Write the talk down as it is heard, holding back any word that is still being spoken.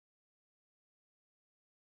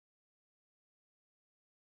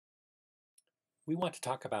We want to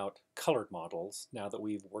talk about colored models now that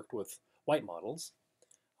we've worked with white models.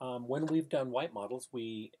 When we've done white models,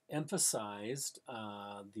 we emphasized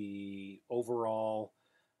the overall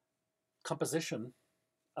composition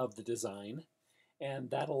of the design, and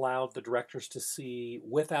that allowed the directors to see,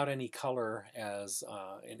 without any color as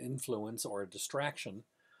an influence or a distraction,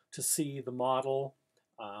 to see the model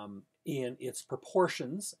in its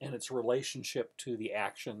proportions and its relationship to the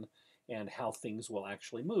action and how things will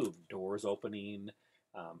actually move, doors opening,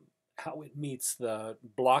 um, how it meets the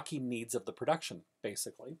blocking needs of the production,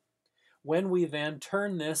 basically. When we then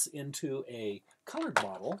turn this into a colored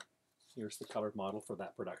model, here's the colored model for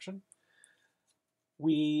that production,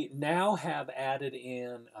 we now have added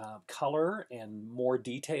in color and more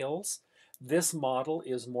details. This model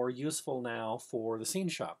is more useful now for the scene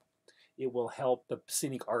shop. It will help the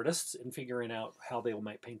scenic artists in figuring out how they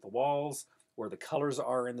might paint the walls, where the colors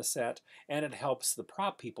are in the set, and it helps the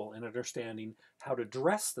prop people in understanding how to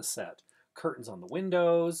dress the set. Curtains on the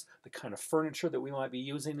windows, the kind of furniture that we might be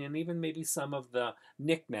using, and even maybe some of the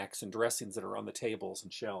knickknacks and dressings that are on the tables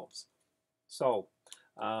and shelves. So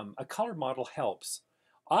a color model helps.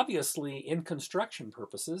 Obviously, in construction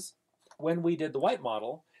purposes, when we did the white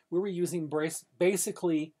model, we were using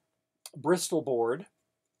basically Bristol board,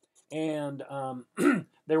 and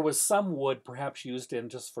there was some wood perhaps used in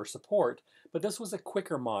just for support, but this was a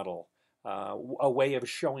quicker model, a way of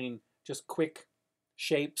showing just quick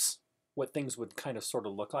shapes, what things would kind of sort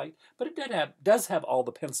of look like, but it does have all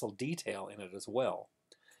the pencil detail in it as well.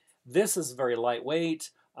 This is very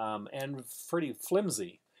lightweight and pretty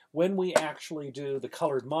flimsy. When we actually do the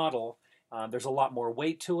colored model, there's a lot more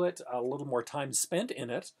weight to it, a little more time spent in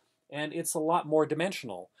it, and it's a lot more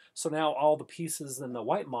dimensional. So now all the pieces in the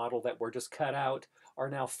white model that were just cut out are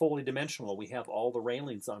now fully dimensional. We have all the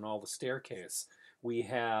railings on all the staircase. We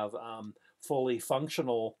have fully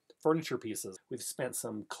functional furniture pieces. We've spent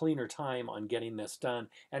some cleaner time on getting this done,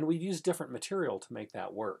 and we've used different material to make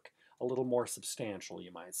that work. A little more substantial,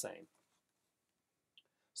 you might say.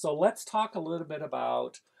 So let's talk a little bit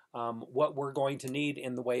about what we're going to need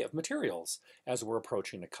in the way of materials as we're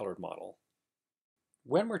approaching a colored model.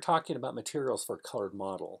 When we're talking about materials for a colored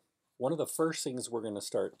model, one of the first things we're going to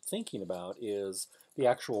start thinking about is the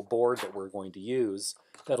actual board that we're going to use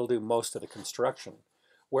that'll do most of the construction.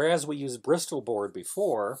 Whereas we used Bristol board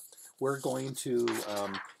before, we're going to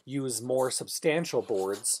use more substantial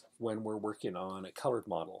boards when we're working on a colored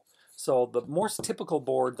model. So the most typical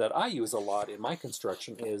board that I use a lot in my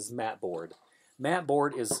construction is mat board. Mat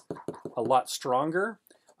board is a lot stronger.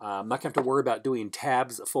 I'm not going to have to worry about doing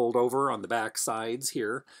tabs that fold over on the back sides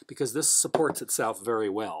here because this supports itself very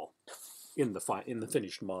well in the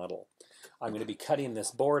finished model. I'm going to be cutting this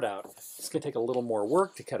board out. It's going to take a little more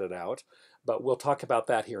work to cut it out, but we'll talk about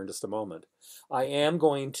that here in just a moment. I am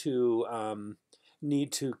going to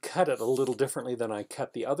need to cut it a little differently than I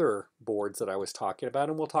cut the other boards that I was talking about,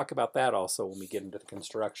 and we'll talk about that also when we get into the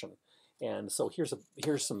construction. And so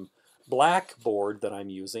here's some black board that I'm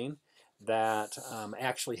using that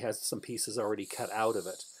actually has some pieces already cut out of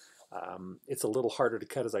it. It's a little harder to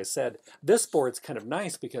cut, as I said. This board's kind of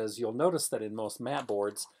nice because you'll notice that in most mat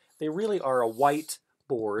boards, they really are a white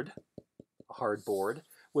board, a hard board,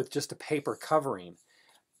 with just a paper covering.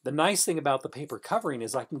 The nice thing about the paper covering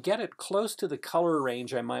is I can get it close to the color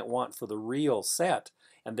range I might want for the real set,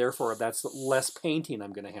 and therefore that's less painting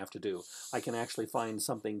I'm going to have to do. I can actually find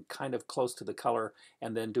something kind of close to the color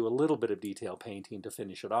and then do a little bit of detail painting to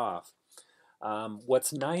finish it off.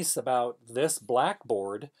 What's nice about this black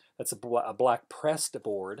board, that's a black pressed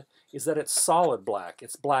board, is that it's solid black.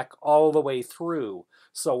 It's black all the way through.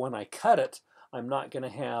 So when I cut it, I'm not going to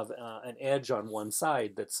have an edge on one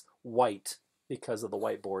side that's white because of the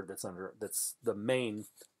white board that's the main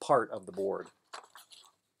part of the board.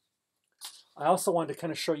 I also wanted to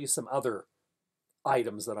kind of show you some other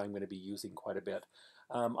items that I'm going to be using quite a bit.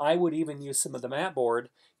 I would even use some of the mat board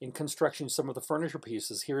in constructing some of the furniture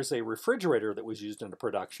pieces. Here's a refrigerator that was used in a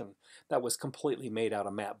production that was completely made out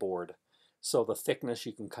of mat board. So the thickness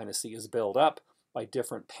you can kind of see is built up by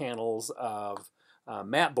different panels of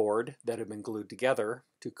mat board that have been glued together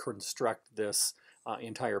to construct this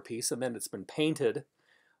entire piece, and then it's been painted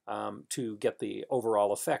to get the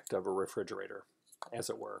overall effect of a refrigerator, as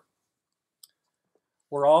it were.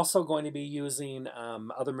 We're also going to be using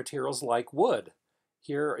other materials like wood.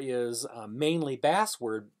 Here is mainly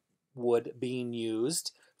basswood wood being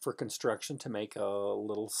used for construction to make a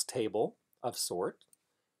little table of sort.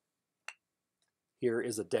 Here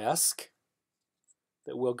is a desk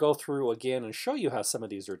that we'll go through again and show you how some of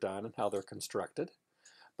these are done and how they're constructed.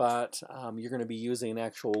 But you're going to be using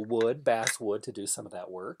actual wood, basswood, to do some of that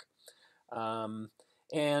work.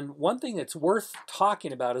 And one thing that's worth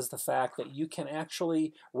talking about is the fact that you can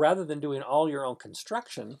actually, rather than doing all your own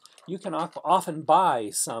construction, you can often buy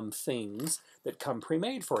some things that come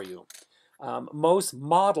pre-made for you. Most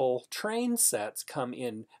model train sets come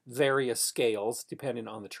in various scales depending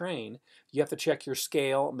on the train. You have to check your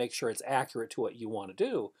scale, make sure it's accurate to what you want to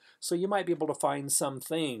do. So you might be able to find some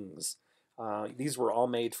things. These were all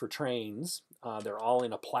made for trains. They're all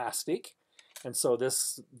in a plastic. And so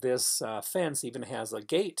this fence even has a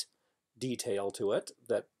gate detail to it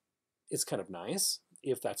that is kind of nice,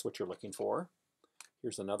 if that's what you're looking for.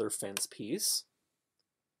 Here's another fence piece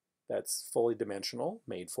that's fully dimensional,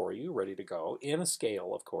 made for you, ready to go, in a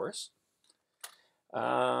scale, of course.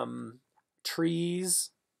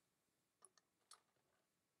 Trees.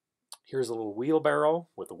 Here's a little wheelbarrow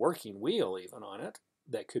with a working wheel even on it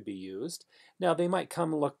that could be used. Now they might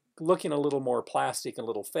come looking a little more plastic and a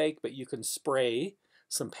little fake, but you can spray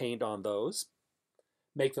some paint on those,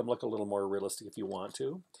 make them look a little more realistic if you want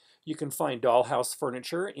to. You can find dollhouse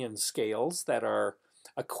furniture in scales that are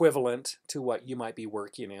equivalent to what you might be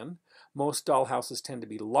working in. Most dollhouses tend to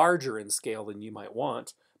be larger in scale than you might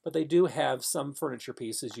want, but they do have some furniture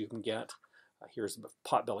pieces you can get. Here's a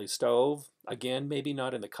potbelly stove. Again, maybe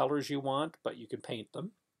not in the colors you want, but you can paint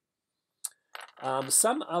them.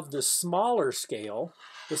 Some of the smaller scale,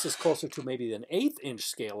 this is closer to maybe an 1/8 inch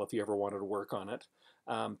scale if you ever wanted to work on it,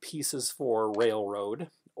 pieces for railroad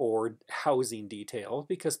or housing detail,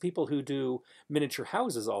 because people who do miniature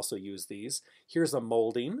houses also use these. Here's a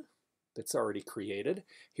molding that's already created.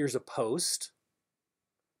 Here's a post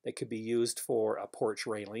that could be used for a porch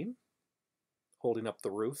railing, holding up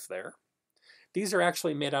the roof there. These are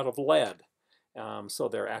actually made out of lead. So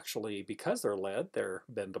they're actually, because they're lead, they're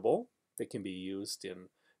bendable. They can be used in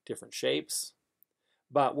different shapes.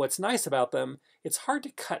 But what's nice about them, it's hard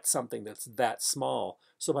to cut something that's that small.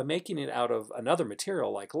 So by making it out of another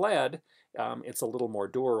material like lead, it's a little more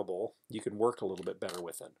durable. You can work a little bit better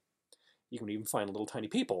with it. You can even find little tiny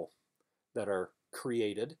people that are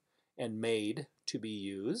created and made to be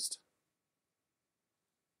used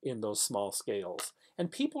in those small scales.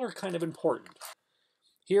 And people are kind of important.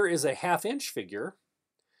 Here is a 1/2 inch figure.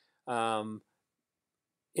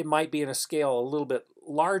 It might be in a scale a little bit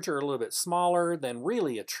larger, a little bit smaller than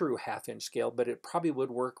really a true 1/2 inch scale, but it probably would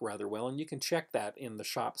work rather well. And you can check that in the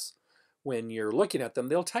shops when you're looking at them.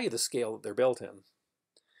 They'll tell you the scale that they're built in.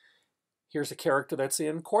 Here's a character that's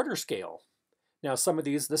in 1/4 scale. Now some of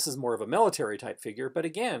these, this is more of a military type figure, but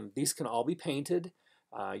again, these can all be painted.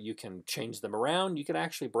 You can change them around. You can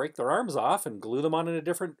actually break their arms off and glue them on in a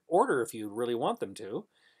different order if you really want them to.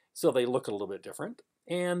 So they look a little bit different.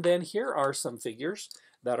 And then here are some figures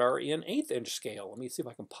that are in 1/8 inch scale. Let me see if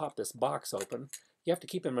I can pop this box open. You have to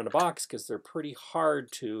keep them in a box because they're pretty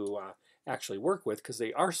hard to actually work with because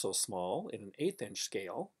they are so small in an 1/8 inch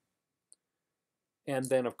scale. And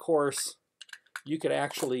then of course you could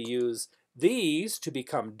actually use these to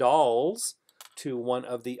become dolls to one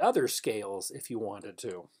of the other scales if you wanted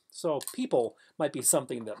to. So people might be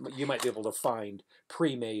something that you might be able to find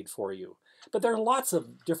pre-made for you. But there are lots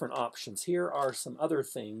of different options. Here are some other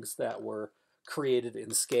things that were created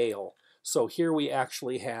in scale. So here we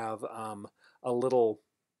actually have a little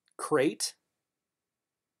crate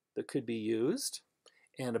that could be used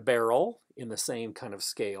and a barrel in the same kind of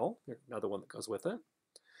scale. There's another one that goes with it.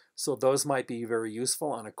 So those might be very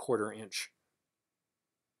useful on a 1/4 inch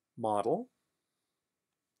model.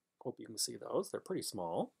 Hope you can see those. They're pretty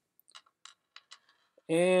small.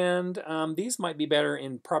 And these might be better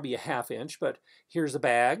in probably a 1/2 inch, but here's a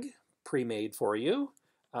bag pre-made for you.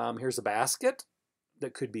 Here's a basket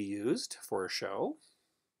that could be used for a show.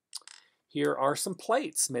 Here are some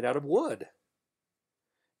plates made out of wood.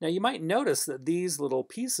 Now you might notice that these little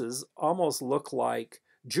pieces almost look like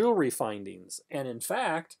jewelry findings. And in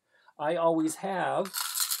fact, I always have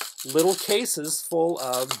little cases full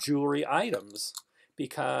of jewelry items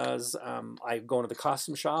because I go into the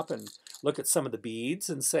costume shop and look at some of the beads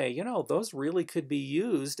and say, you know, those really could be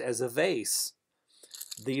used as a vase.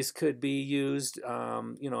 These could be used,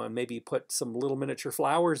 you know, and maybe put some little miniature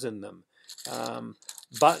flowers in them.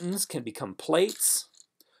 Buttons can become plates.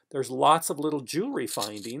 There's lots of little jewelry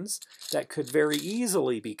findings that could very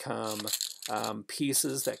easily become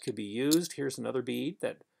pieces that could be used. Here's another bead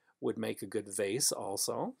that would make a good vase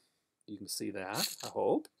also. You can see that, I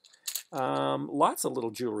hope. Lots of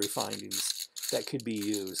little jewelry findings that could be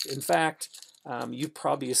used. In fact, you've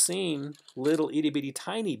probably seen little itty-bitty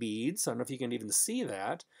tiny beads. I don't know if you can even see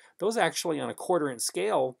that. Those actually on a 1/4 inch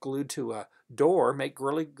scale glued to a door make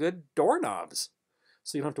really good doorknobs.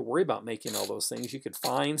 So you don't have to worry about making all those things. You could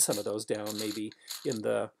find some of those down maybe in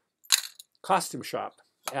the costume shop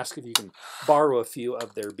ask if you can borrow a few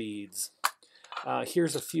of their beads.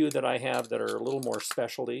 Here's a few that I have that are a little more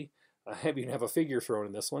specialty. I even have a figure thrown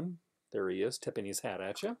in this one. There he is, tipping his hat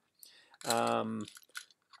at you.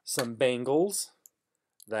 Some bangles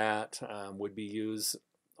that would be used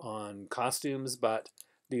on costumes, but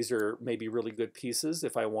these are maybe really good pieces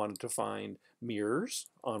if I wanted to find mirrors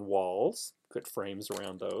on walls. Put frames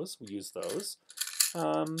around those. We use those.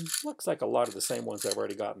 Looks like a lot of the same ones I've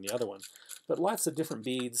already got in the other one. But lots of different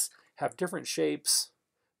beads have different shapes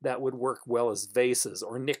that would work well as vases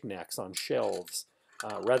or knickknacks on shelves,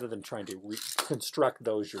 rather than trying to reconstruct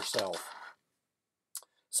those yourself.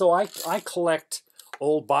 So I collect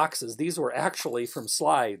old boxes. These were actually from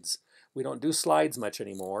slides. We don't do slides much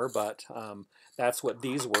anymore, but that's what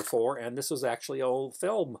these were for. And this was actually an old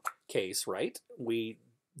film case, right?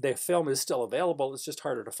 The film is still available. It's just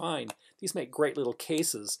harder to find. These make great little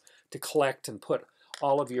cases to collect and put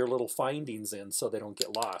all of your little findings in so they don't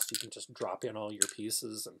get lost. You can just drop in all your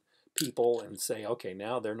pieces and people and say, okay,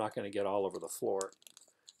 now they're not going to get all over the floor.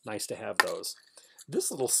 Nice to have those. This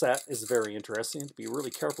little set is very interesting. Be really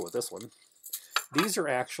careful with this one. These are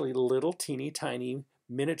actually little teeny tiny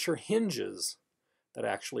miniature hinges that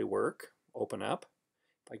actually work. Open up.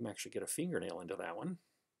 If I can actually get a fingernail into that one.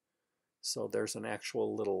 So there's an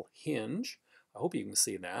actual little hinge. I hope you can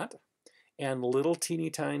see that. And little teeny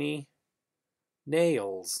tiny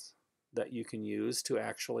nails that you can use to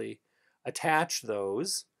actually attach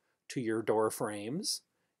those to your door frames.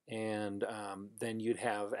 And then you'd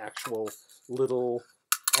have actual little,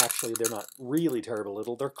 actually they're not really terrible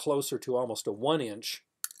little, they're closer to almost a 1 inch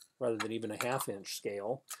rather than even a 1/2 inch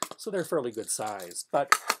scale. So they're fairly good size.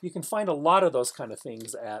 But you can find a lot of those kind of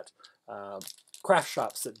things at craft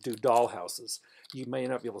shops that do dollhouses. You may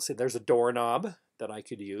not be able to see, there's a doorknob that I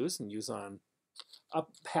could use and use on a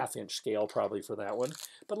 1/2 inch scale probably for that one.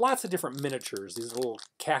 But lots of different miniatures, these little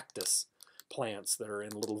cactus plants that are in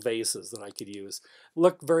little vases that I could use.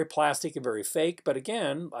 Look very plastic and very fake, but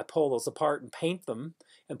again, I pull those apart and paint them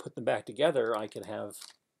and put them back together. I can have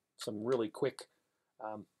some really quick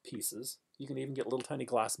pieces. You can even get little tiny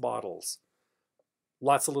glass bottles.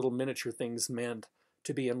 Lots of little miniature things meant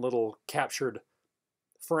to be in little captured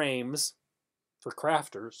frames for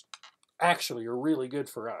crafters actually are really good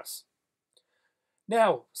for us.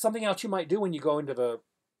 Now, something else you might do when you go into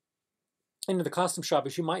the costume shop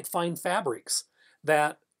is you might find fabrics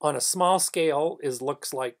that on a small scale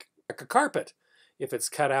looks like a carpet. If it's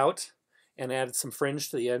cut out and added some fringe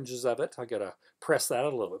to the edges of it, I gotta press that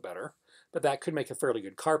out a little bit better, but that could make a fairly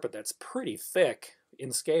good carpet that's pretty thick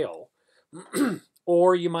in scale.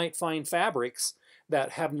 Or you might find fabrics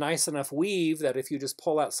that have nice enough weave that if you just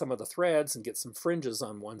pull out some of the threads and get some fringes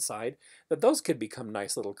on one side, that those could become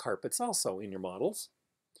nice little carpets also in your models.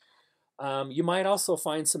 You might also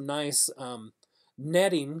find some nice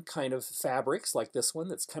netting kind of fabrics like this one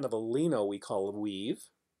that's kind of a lino we call a weave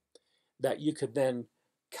that you could then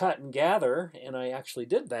cut and gather, and I actually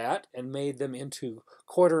did that and made them into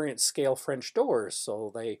 1/4 inch scale French doors.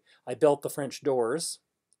 So I built the French doors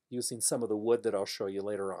using some of the wood that I'll show you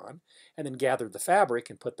later on, and then gathered the fabric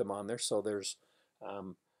and put them on there so there's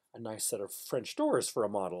a nice set of French doors for a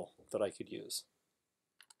model that I could use.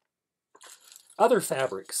 Other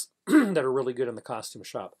fabrics that are really good in the costume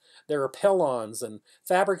shop. There are pellons and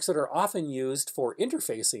fabrics that are often used for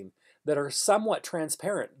interfacing that are somewhat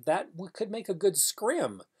transparent. That could make a good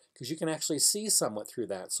scrim because you can actually see somewhat through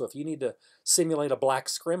that. So if you need to simulate a black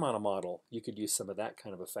scrim on a model, you could use some of that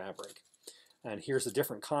kind of a fabric. And here's a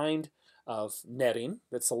different kind of netting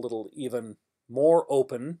that's a little even more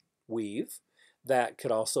open weave that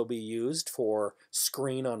could also be used for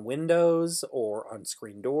screen on windows or on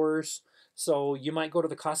screen doors. So you might go to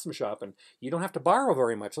the costume shop and you don't have to borrow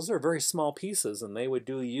very much. Those are very small pieces and they would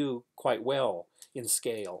do you quite well in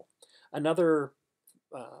scale. Another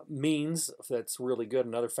means that's really good,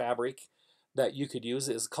 another fabric that you could use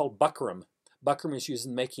is called buckram. Buckram is used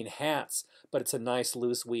in making hats, but it's a nice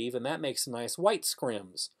loose weave, and that makes nice white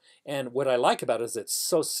scrims. And what I like about it is it's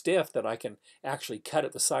so stiff that I can actually cut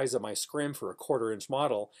it the size of my scrim for a 1/4 inch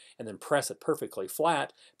model and then press it perfectly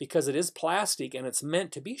flat because it is plastic and it's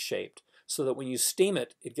meant to be shaped so that when you steam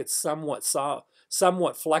it, it gets somewhat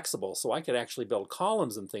flexible. So I could actually build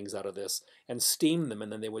columns and things out of this and steam them,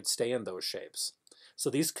 and then they would stay in those shapes.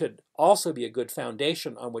 So these could also be a good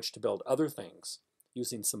foundation on which to build other things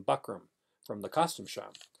using some buckram from the costume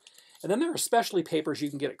shop. And then there are specialty papers you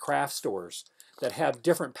can get at craft stores that have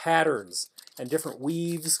different patterns and different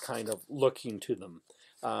weaves kind of looking to them.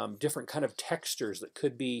 Different kind of textures that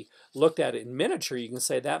could be looked at in miniature. You can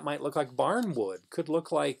say that might look like barn wood, could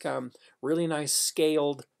look like really nice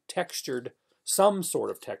scaled textured some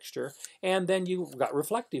sort of texture. And then you've got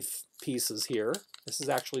reflective pieces here. This is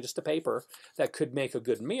actually just a paper that could make a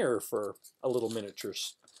good mirror for a little miniature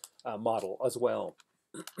model as well.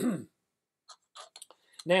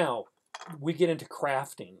 Now, we get into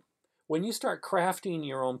crafting. When you start crafting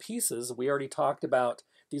your own pieces, we already talked about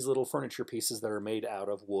these little furniture pieces that are made out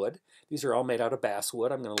of wood. These are all made out of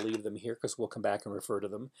basswood. I'm going to leave them here because we'll come back and refer to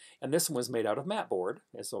them. And this one was made out of mat board,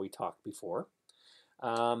 as we talked before.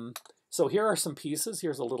 So here are some pieces.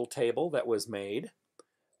 Here's a little table that was made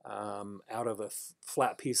out of a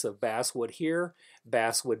flat piece of basswood here.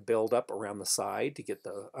 Basswood build up around the side to get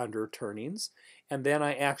the under turnings. And then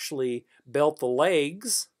I actually built the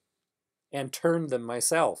legs and turned them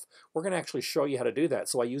myself. We're going to actually show you how to do that.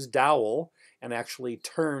 So I used dowel and actually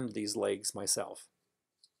turned these legs myself.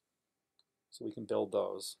 So we can build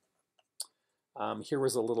those. Here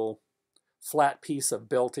was a little flat piece of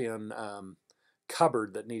built-in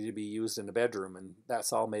cupboard that needed to be used in the bedroom, and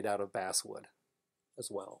that's all made out of basswood as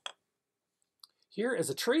well. Here is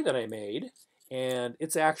a tree that I made, and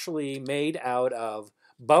it's actually made out of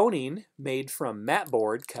boning made from mat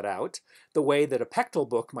board cut out, the way that a Pectel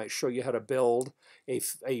book might show you how to build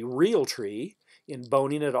a real tree in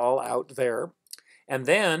boning it all out there. And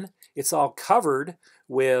then it's all covered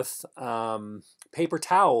with paper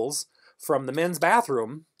towels from the men's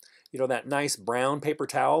bathroom. You know, that nice brown paper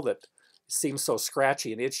towel that seems so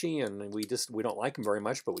scratchy and itchy, and we don't like them very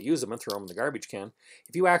much, but we use them and throw them in the garbage can.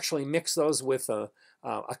 If you actually mix those with a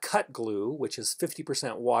cut glue, which is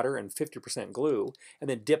 50% water and 50% glue, and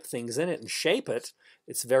then dip things in it and shape it,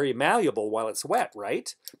 it's very malleable while it's wet,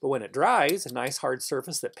 right? But when it dries, a nice hard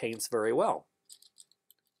surface that paints very well.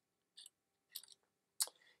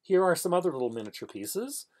 Here are some other little miniature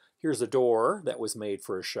pieces. Here's a door that was made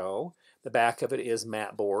for a show. The back of it is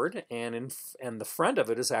mat board, and the front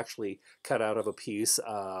of it is actually cut out of a piece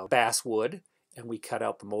of basswood, and we cut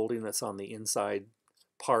out the molding that's on the inside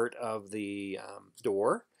part of the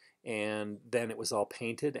door, and then it was all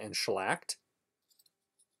painted and shellacked.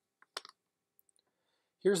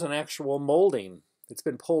 Here's an actual molding. It's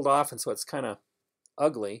been pulled off, and so it's kind of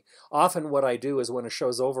ugly. Often what I do is when a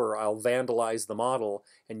show's over, I'll vandalize the model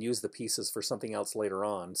and use the pieces for something else later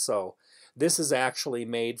on. So this is actually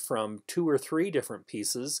made from 2 or 3 different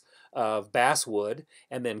pieces of basswood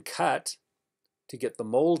and then cut to get the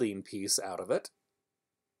molding piece out of it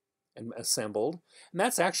and assembled. And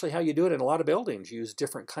that's actually how you do it in a lot of buildings. You use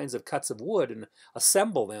different kinds of cuts of wood and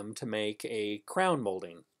assemble them to make a crown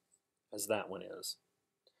molding, as that one is.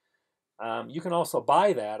 You can also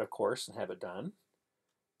buy that, of course, and have it done.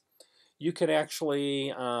 You could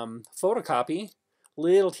actually photocopy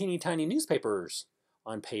little teeny tiny newspapers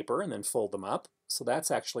on paper and then fold them up. So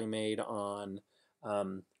that's actually made on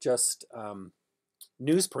just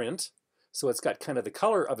newsprint. So it's got kind of the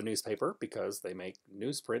color of a newspaper because they make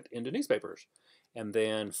newsprint into newspapers, and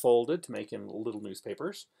then folded to make in little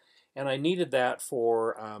newspapers. And I needed that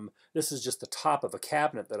for, this is just the top of a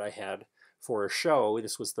cabinet that I had for a show.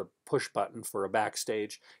 This was the push button for a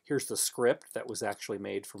backstage. Here's the script that was actually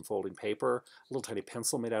made from folding paper, a little tiny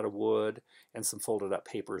pencil made out of wood, and some folded up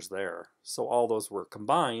papers there. So all those were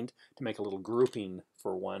combined to make a little grouping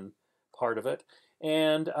for one part of it.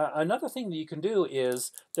 And another thing that you can do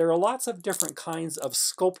is there are lots of different kinds of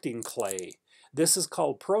sculpting clay. This is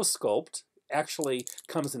called Pro Sculpt. Actually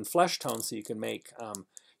comes in flesh tone, so you can make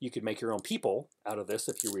your own people out of this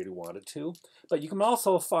if you really wanted to. But you can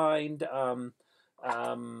also find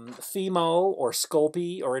Fimo or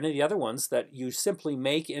Sculpey or any of the other ones that you simply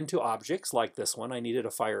make into objects like this one. I needed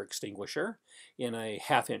a fire extinguisher in a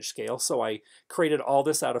 1/2-inch scale, so I created all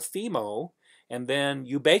this out of Fimo, and then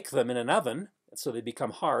you bake them in an oven so they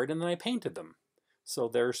become hard, and then I painted them. So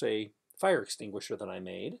there's a fire extinguisher that I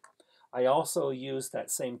made. I also used that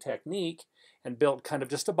same technique and built kind of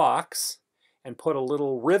just a box and put a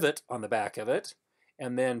little rivet on the back of it,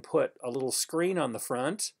 and then put a little screen on the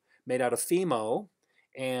front made out of Fimo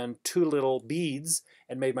and 2 little beads,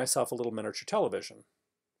 and made myself a little miniature television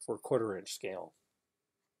for 1/4-inch scale.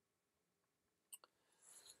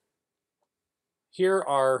 Here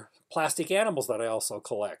are plastic animals that I also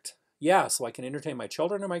collect. Yeah, so I can entertain my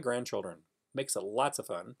children and my grandchildren. Makes it lots of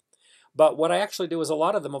fun. But what I actually do is a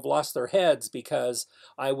lot of them have lost their heads because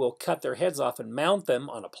I will cut their heads off and mount them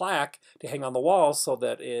on a plaque to hang on the wall, so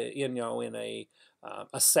that in a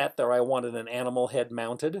set there I wanted an animal head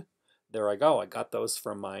mounted. There I go. I got those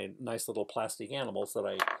from my nice little plastic animals that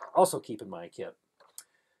I also keep in my kit.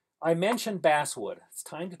 I mentioned basswood. It's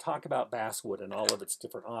time to talk about basswood and all of its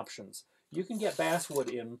different options. You can get basswood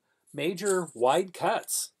in major wide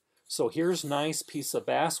cuts. So here's a nice piece of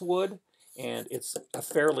basswood, and it's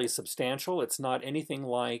fairly substantial. It's not anything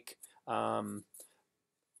like um,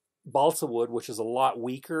 balsa wood, which is a lot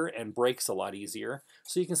weaker and breaks a lot easier.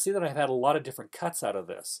 So you can see that I've had a lot of different cuts out of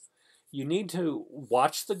this. You need to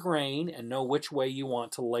watch the grain and know which way you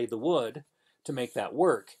want to lay the wood to make that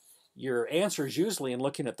work. Your answer is usually in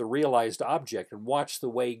looking at the realized object, and watch the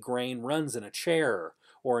way grain runs in a chair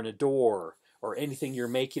or in a door or anything you're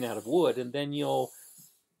making out of wood, and then you'll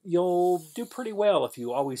do pretty well if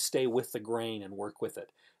you always stay with the grain and work with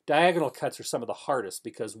it. Diagonal cuts are some of the hardest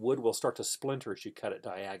because wood will start to splinter as you cut it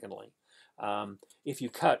diagonally. If you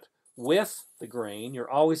cut with the grain, you're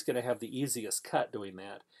always going to have the easiest cut doing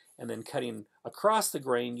that. And then cutting across the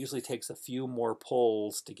grain usually takes a few more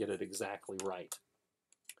pulls to get it exactly right.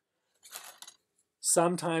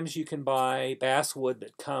 Sometimes you can buy basswood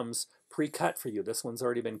that comes pre-cut for you. This one's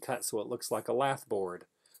already been cut so it looks like a lath board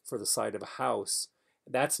for the side of a house.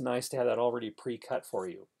 That's nice to have that already pre-cut for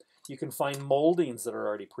you. You can find moldings that are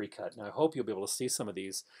already pre-cut. Now I hope you'll be able to see some of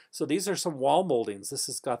these. So these are some wall moldings. This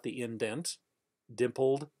has got the indent,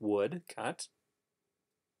 dimpled wood cut,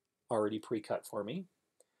 already pre-cut for me.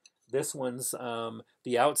 This one's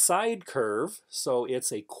the outside curve, so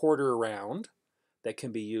it's a quarter round that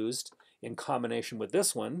can be used in combination with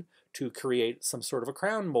this one to create some sort of a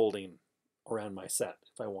crown molding around my set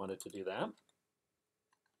if I wanted to do that.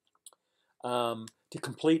 To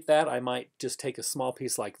complete that, I might just take a small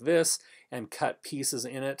piece like this and cut pieces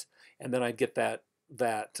in it, and then I'd get that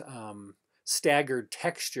staggered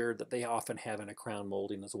texture that they often have in a crown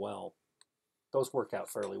molding as well. Those work out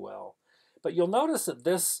fairly well. But you'll notice that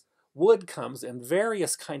this wood comes in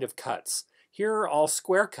various kind of cuts. Here are all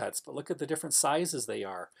square cuts, but look at the different sizes they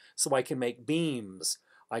are. So I can make beams.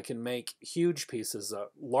 I can make huge pieces, a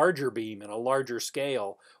larger beam and a larger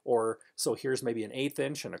scale, or so here's maybe an 1/8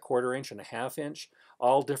 inch and a 1/4 inch and a 1/2 inch,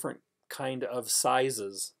 all different kind of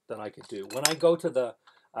sizes that I could do. When I go to the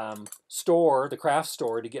store, the craft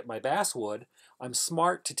store, to get my basswood, I'm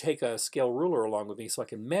smart to take a scale ruler along with me so I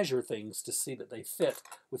can measure things to see that they fit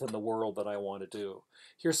within the world that I want to do.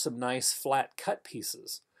 Here's some nice flat cut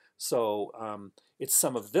pieces. So it's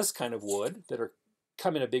some of this kind of wood that are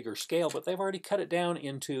come in a bigger scale, but they've already cut it down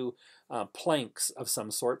into planks of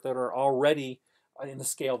some sort that are already in the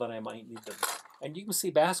scale that I might need them. And you can see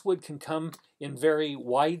basswood can come in very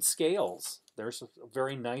wide scales. There's a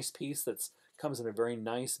very nice piece that comes in a very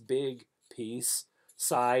nice big piece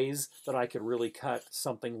size that I could really cut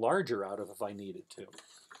something larger out of if I needed to.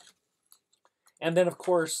 And then, of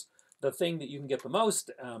course, the thing that you can get the most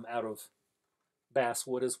out of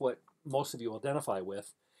basswood is what most of you identify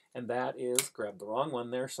with, and that is, grab the wrong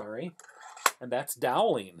one there, sorry, and that's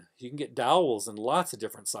doweling. You can get dowels in lots of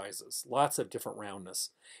different sizes, lots of different roundness,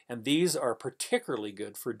 and these are particularly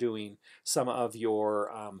good for doing some of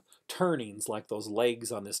your turnings, like those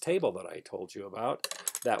legs on this table that I told you about.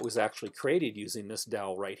 That was actually created using this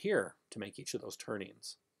dowel right here to make each of those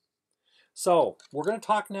turnings. So we're going to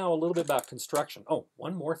talk now a little bit about construction. Oh,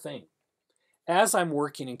 one more thing. As I'm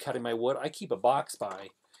working and cutting my wood, I keep a box by,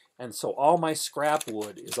 and so all my scrap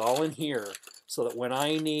wood is all in here, so that when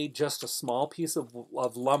I need just a small piece of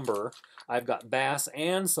lumber, I've got bass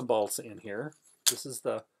and some balsa in here. This is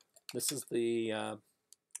the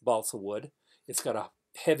balsa wood. It's got a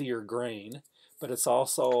heavier grain, but it's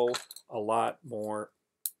also a lot more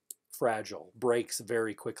fragile. Breaks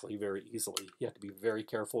very quickly, very easily. You have to be very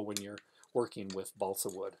careful when you're working with balsa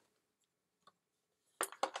wood.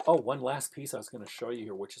 Oh, one last piece I was going to show you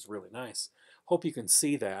here, which is really nice. Hope you can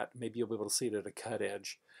see that. Maybe you'll be able to see it at a cut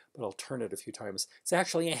edge, but I'll turn it a few times. It's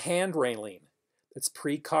actually a hand railing that's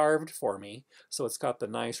pre-carved for me. So it's got the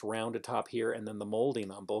nice rounded top here and then the molding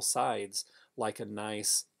on both sides like a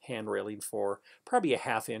nice hand railing for probably a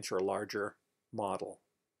 1/2 inch or larger model.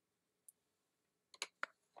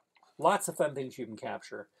 Lots of fun things you can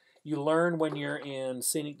capture. You learn when you're in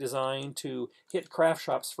scenic design to hit craft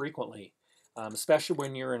shops frequently. Especially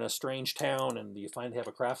when you're in a strange town and you find they have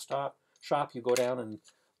a craft shop, you go down and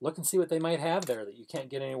look and see what they might have there that you can't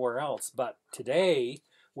get anywhere else. But today,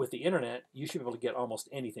 with the internet, you should be able to get almost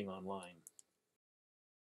anything online.